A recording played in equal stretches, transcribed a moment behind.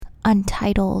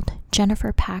Untitled,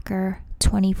 Jennifer Packer,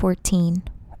 2014.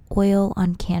 Oil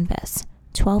on canvas,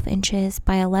 12 inches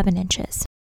by 11 inches.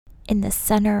 In the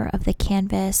center of the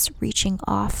canvas, reaching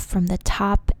off from the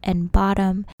top and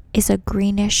bottom, is a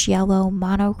greenish-yellow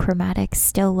monochromatic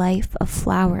still life of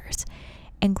flowers,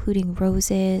 including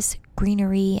roses,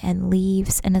 greenery, and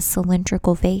leaves in a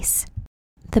cylindrical vase.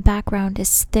 The background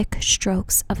is thick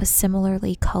strokes of a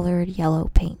similarly colored yellow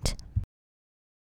paint.